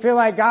then when you feel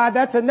like, God,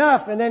 that's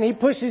enough, and then He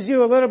pushes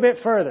you a little bit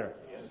further.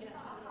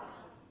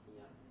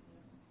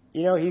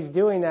 Yep. He's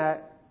doing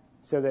that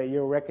so that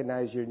you'll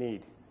recognize your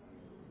need.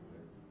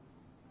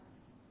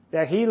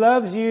 That He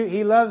loves you,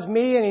 He loves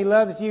me, and He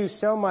loves you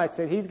so much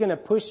that He's going to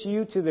push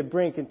you to the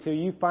brink until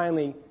you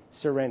finally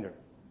surrender.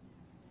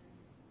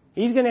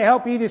 He's going to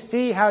help you to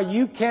see how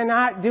you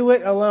cannot do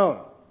it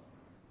alone.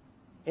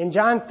 In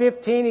John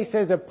 15, He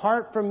says,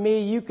 apart from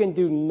me, you can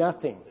do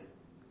nothing.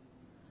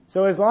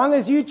 So as long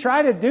as you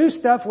try to do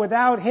stuff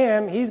without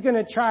Him, He's going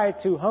to try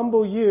to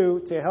humble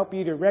you to help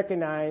you to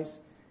recognize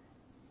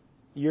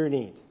your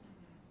need.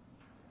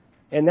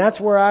 And that's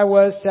where I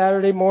was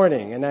Saturday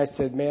morning. And I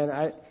said,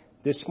 man,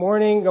 this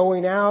morning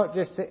going out,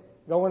 just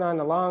going on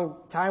a long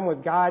time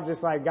with God,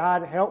 just like,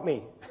 God, help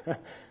me.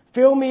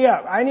 Fill me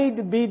up. I need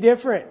to be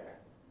different.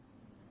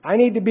 I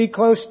need to be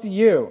close to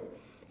you.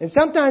 And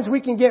sometimes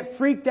we can get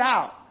freaked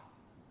out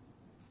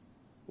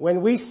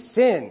when we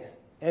sin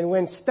and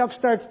when stuff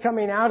starts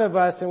coming out of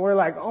us and we're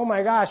like, oh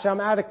my gosh, I'm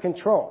out of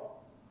control.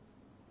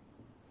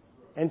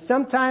 And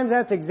sometimes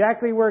that's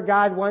exactly where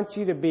God wants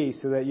you to be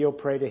so that you'll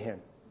pray to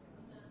Him.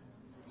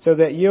 So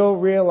that you'll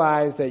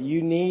realize that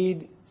you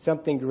need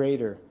something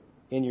greater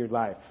in your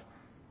life.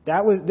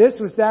 This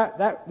was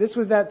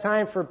that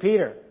time for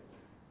Peter.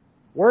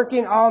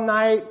 Working all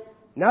night,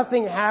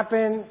 nothing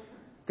happened.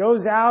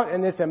 Goes out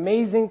and this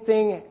amazing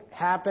thing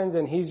happens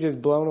and he's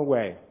just blown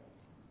away.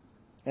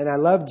 And I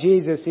love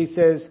Jesus. He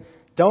says,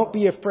 don't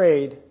be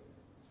afraid.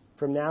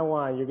 From now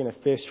on, you're going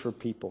to fish for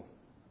people.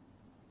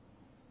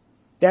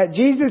 That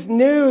Jesus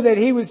knew that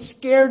he was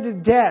scared to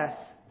death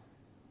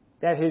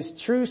that his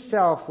true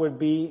self would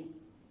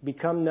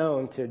become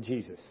known to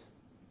Jesus.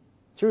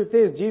 Truth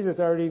is, Jesus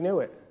already knew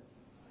it.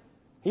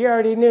 He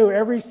already knew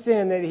every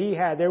sin that he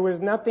had. There was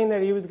nothing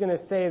that he was going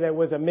to say that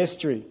was a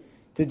mystery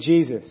to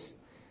Jesus.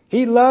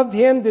 He loved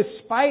him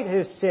despite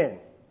his sin.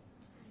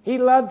 He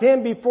loved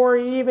him before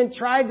he even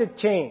tried to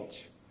change.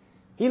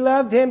 He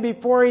loved him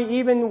before he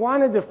even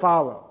wanted to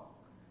follow.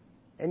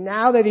 And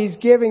now that he's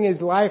giving his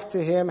life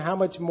to him, how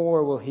much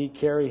more will he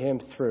carry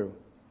him through?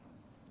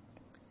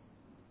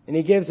 And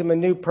he gives him a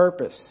new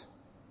purpose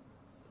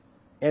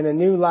and a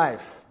new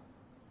life.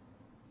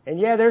 And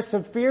yeah, there's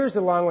some fears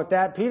along with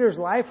that. Peter's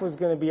life was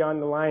going to be on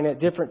the line at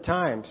different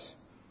times.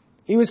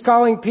 He was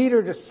calling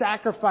Peter to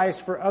sacrifice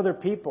for other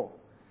people,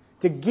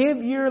 to give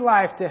your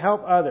life to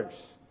help others.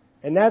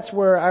 And that's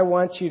where I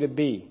want you to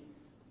be.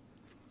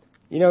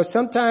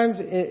 Sometimes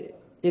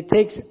it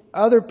takes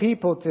other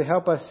people to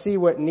help us see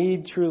what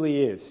need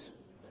truly is.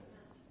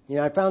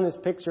 I found this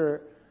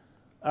picture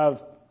of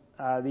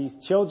these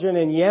children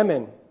in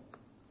Yemen,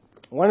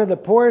 one of the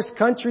poorest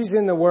countries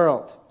in the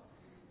world.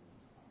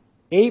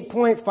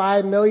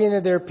 8.5 million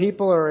of their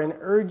people are in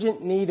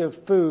urgent need of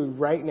food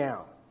right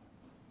now.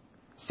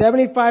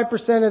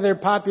 75% of their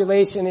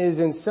population is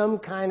in some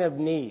kind of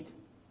need.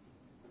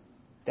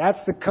 That's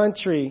the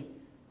country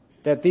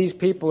that these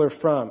people are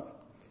from.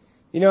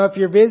 If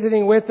you're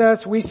visiting with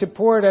us, we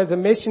support as a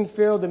mission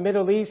field the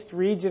Middle East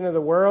region of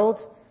the world.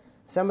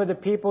 Some of the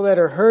people that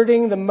are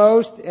hurting the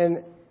most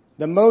and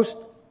the most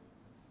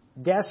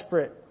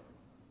desperate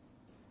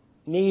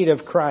need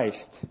of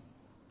Christ.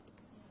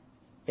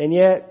 And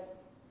yet,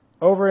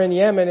 over in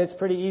Yemen, it's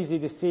pretty easy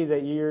to see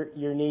that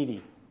you're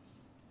needy.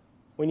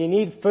 When you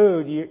need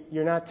food,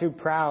 you're not too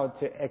proud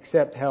to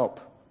accept help.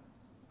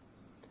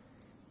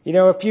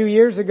 A few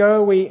years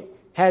ago, we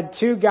had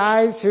two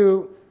guys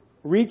who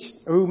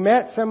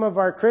met some of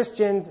our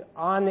Christians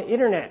on the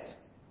internet.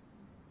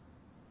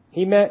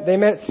 They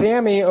met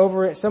Sammy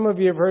over. Some of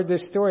you have heard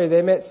this story.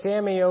 They met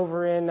Sammy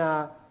over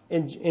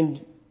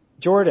in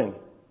Jordan.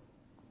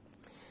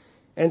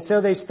 And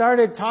so they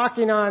started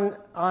talking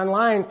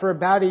online for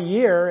about a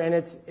year, and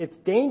it's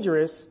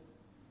dangerous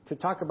to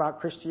talk about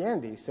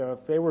Christianity. So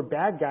if they were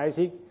bad guys,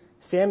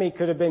 Sammy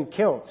could have been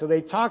killed. So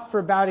they talked for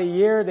about a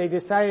year. They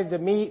decided to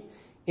meet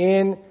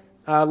in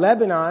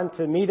Lebanon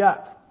to meet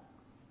up,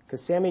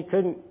 because Sammy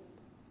couldn't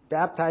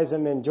baptize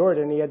him in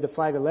Jordan. He had to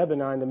fly to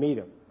Lebanon to meet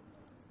him.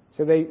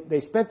 So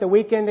they spent the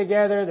weekend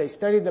together. They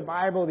studied the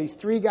Bible. These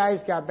three guys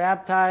got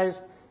baptized.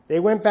 They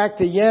went back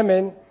to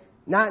Yemen.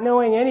 Not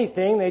knowing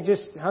anything, they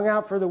just hung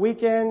out for the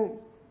weekend.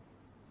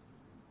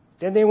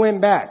 Then they went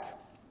back.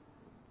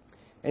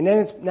 And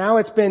then now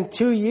it's been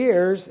 2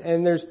 years,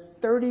 and there's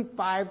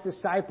 35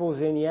 disciples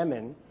in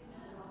Yemen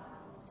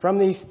from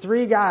these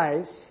three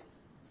guys.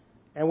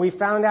 And we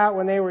found out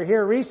when they were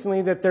here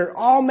recently that they're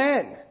all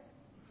men.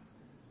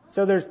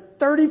 So there's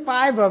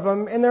 35 of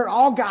them, and they're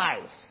all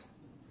guys.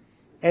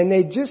 And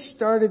they just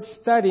started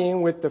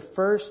studying with the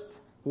first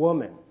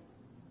woman.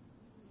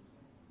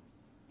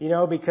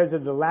 Because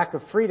of the lack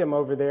of freedom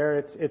over there,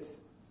 it's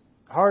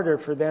harder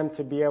for them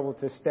to be able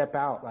to step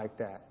out like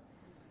that.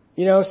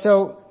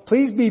 So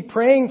please be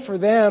praying for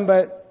them,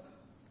 but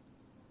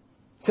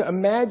to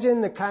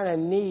imagine the kind of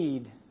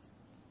need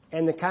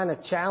and the kind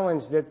of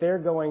challenge that they're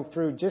going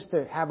through just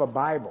to have a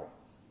Bible,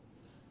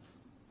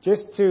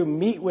 just to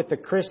meet with a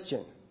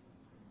Christian.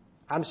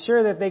 I'm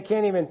sure that they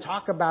can't even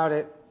talk about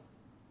it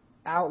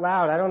out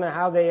loud. I don't know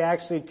how they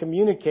actually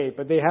communicate,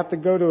 but they have to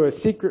go to a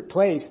secret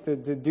place to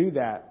do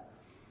that.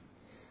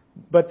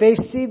 But they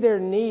see their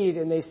need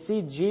and they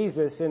see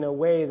Jesus in a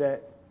way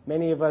that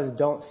many of us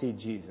don't see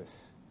Jesus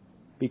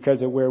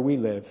because of where we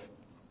live.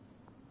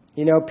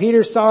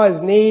 Peter saw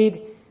his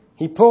need.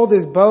 He pulled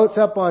his boats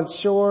up on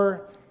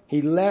shore.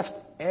 He left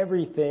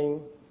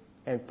everything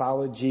and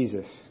followed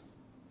Jesus.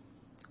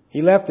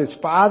 He left his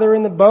father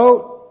in the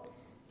boat.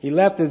 He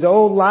left his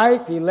old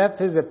life. He left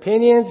his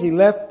opinions. He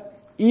left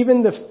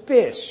even the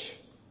fish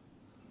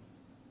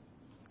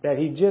that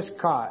he just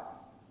caught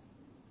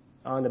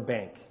on the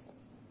bank.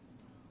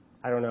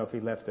 I don't know if he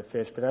left the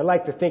fish, but I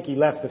like to think he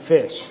left the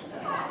fish.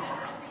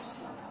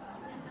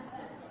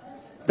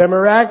 The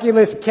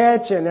miraculous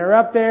catch, and they're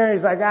up there.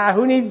 He's like,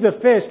 who needs the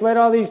fish? Let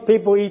all these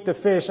people eat the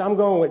fish. I'm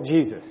going with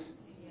Jesus.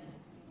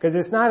 Because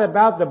it's not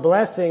about the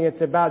blessing,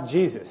 it's about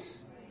Jesus.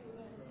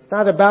 It's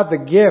not about the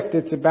gift,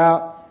 it's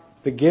about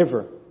the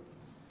giver.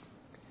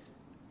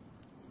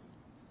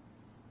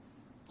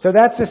 So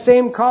that's the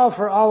same call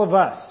for all of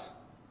us.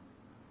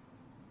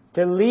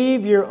 To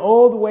leave your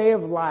old way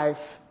of life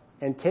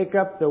and take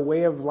up the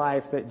way of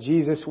life that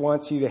Jesus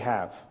wants you to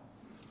have.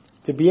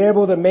 To be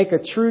able to make a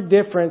true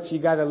difference, you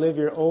got to leave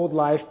your old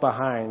life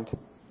behind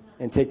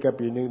and take up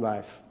your new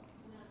life.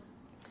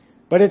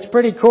 But it's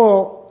pretty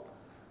cool.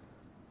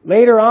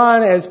 Later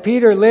on, as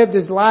Peter lived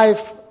his life,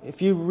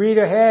 if you read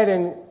ahead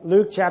in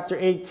Luke chapter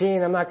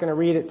 18, I'm not going to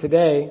read it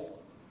today.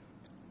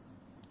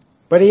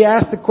 But he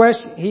asked the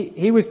question,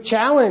 he was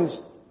challenged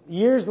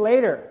years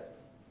later.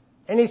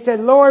 And he said,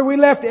 Lord, we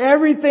left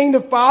everything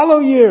to follow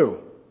you.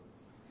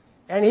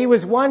 And he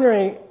was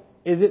wondering,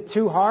 is it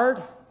too hard?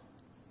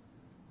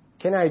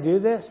 Can I do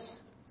this?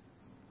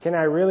 Can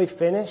I really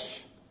finish?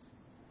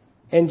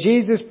 And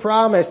Jesus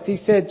promised, he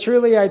said,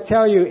 truly I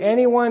tell you,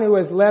 anyone who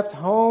has left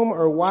home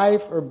or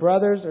wife or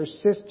brothers or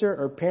sister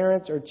or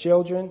parents or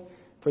children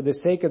for the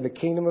sake of the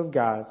kingdom of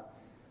God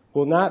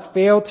will not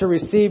fail to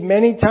receive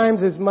many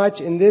times as much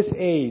in this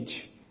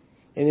age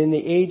and in the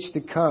age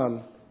to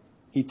come,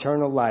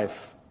 eternal life.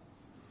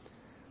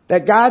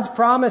 That God's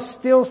promise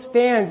still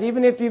stands,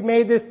 even if you've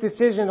made this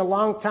decision a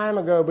long time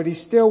ago, but He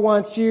still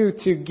wants you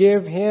to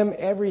give Him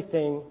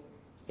everything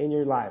in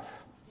your life.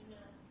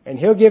 And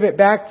He'll give it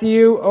back to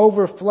you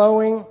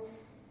overflowing,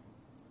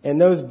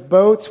 and those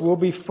boats will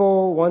be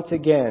full once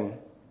again.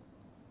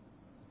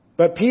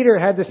 But Peter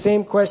had the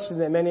same question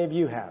that many of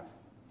you have.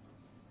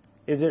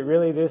 Is it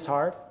really this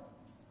hard?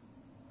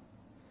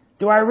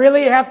 Do I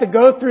really have to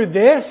go through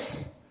this?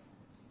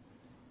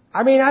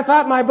 I mean, I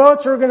thought my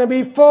boats were going to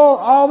be full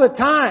all the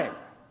time.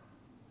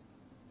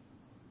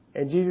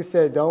 And Jesus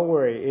said, don't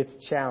worry, it's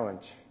a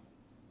challenge.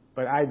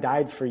 But I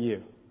died for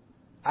you.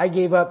 I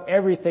gave up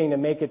everything to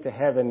make it to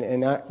heaven,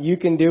 and you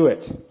can do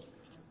it.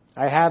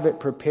 I have it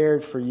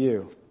prepared for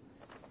you.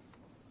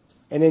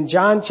 And in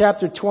John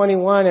chapter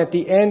 21, at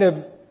the end of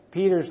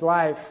Peter's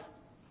life,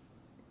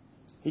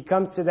 he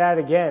comes to that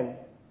again.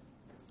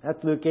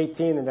 That's Luke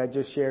 18 that I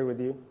just shared with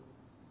you.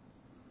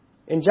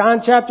 In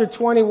John chapter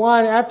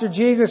 21, after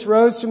Jesus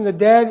rose from the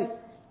dead,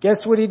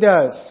 guess what he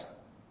does?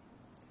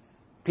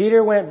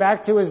 Peter went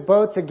back to his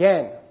boats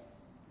again.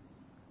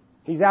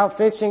 He's out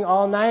fishing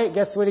all night.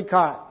 Guess what he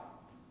caught?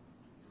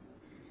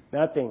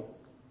 Nothing.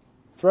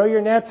 Throw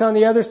your nets on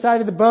the other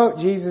side of the boat,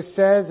 Jesus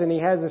says, and he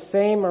has the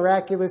same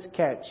miraculous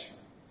catch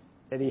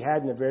that he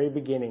had in the very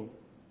beginning.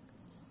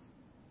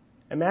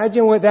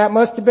 Imagine what that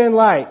must have been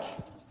like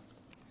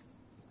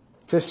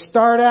to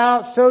start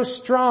out so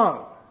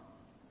strong,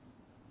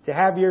 to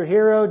have your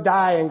hero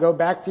die and go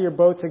back to your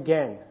boats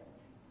again,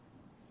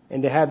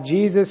 and to have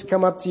Jesus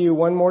come up to you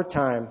one more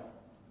time.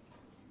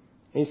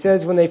 And he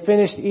says, when they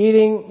finished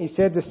eating, he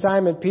said to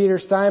Simon Peter,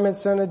 Simon,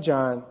 son of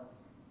John,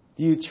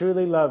 do you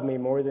truly love me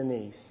more than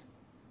these?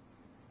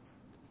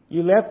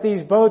 You left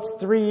these boats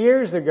 3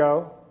 years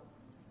ago.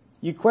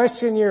 You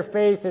question your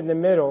faith in the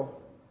middle.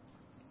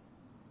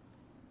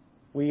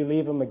 Will you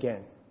leave them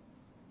again?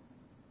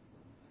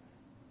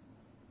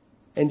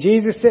 And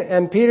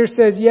Peter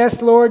says, yes,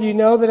 Lord, you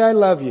know that I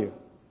love you.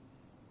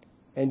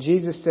 And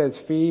Jesus says,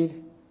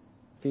 feed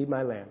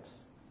my lambs.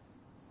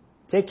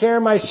 Take care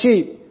of my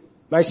sheep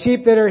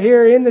that are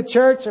here in the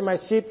church and my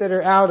sheep that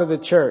are out of the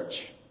church.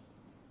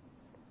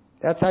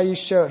 That's how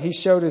he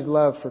showed his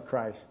love for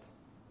Christ.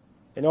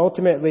 And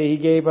ultimately,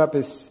 he gave up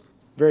his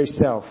very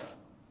self.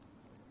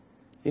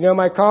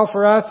 My call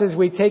for us as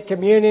we take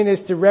communion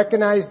is to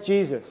recognize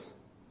Jesus.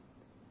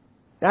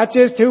 Not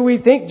just who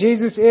we think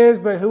Jesus is,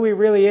 but who He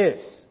really is.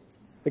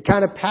 The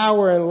kind of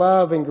power and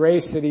love and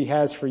grace that He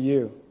has for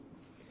you.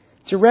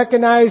 To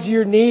recognize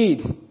your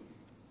need.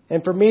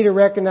 And for me to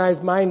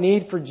recognize my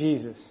need for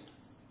Jesus.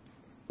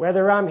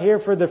 Whether I'm here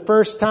for the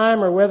first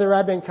time or whether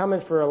I've been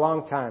coming for a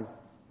long time.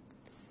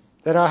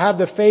 That I'll have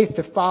the faith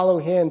to follow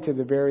Him to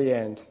the very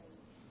end.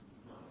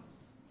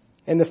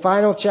 And the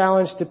final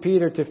challenge to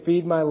Peter, to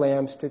feed my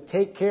lambs, to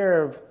take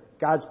care of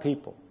God's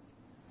people,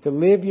 to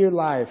live your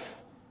life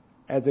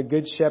as a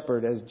good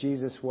shepherd, as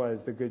Jesus was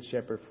the good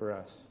shepherd for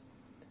us.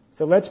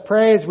 So let's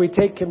pray as we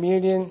take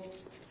communion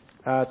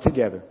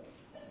together.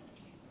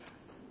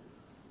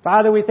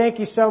 Father, we thank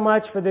you so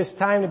much for this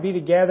time to be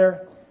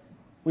together.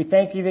 We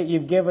thank you that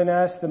you've given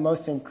us the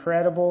most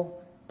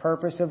incredible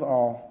purpose of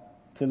all,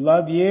 to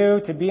love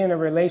you, to be in a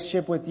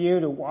relationship with you,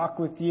 to walk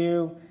with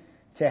you,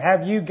 to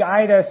have you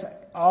guide us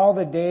all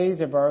the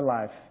days of our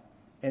life,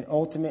 and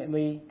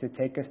ultimately to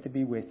take us to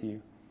be with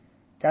you.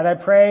 God, I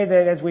pray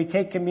that as we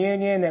take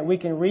communion, that we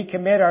can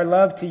recommit our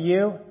love to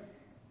you,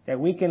 that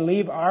we can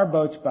leave our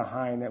boats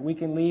behind, that we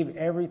can leave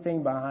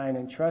everything behind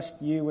and trust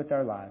you with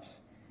our lives.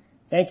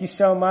 Thank you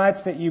so much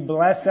that you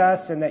bless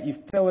us and that you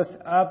fill us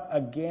up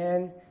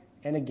again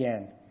and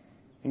again.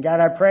 And God,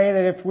 I pray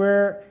that if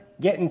we're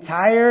getting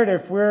tired,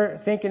 if we're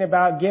thinking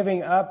about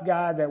giving up,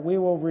 God, that we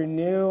will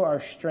renew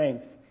our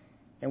strength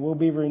and we'll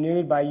be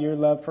renewed by your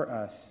love for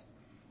us.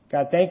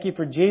 God, thank you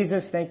for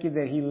Jesus. Thank you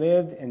that he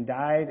lived and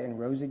died and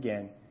rose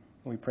again.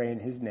 We pray in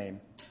his name.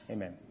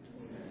 Amen.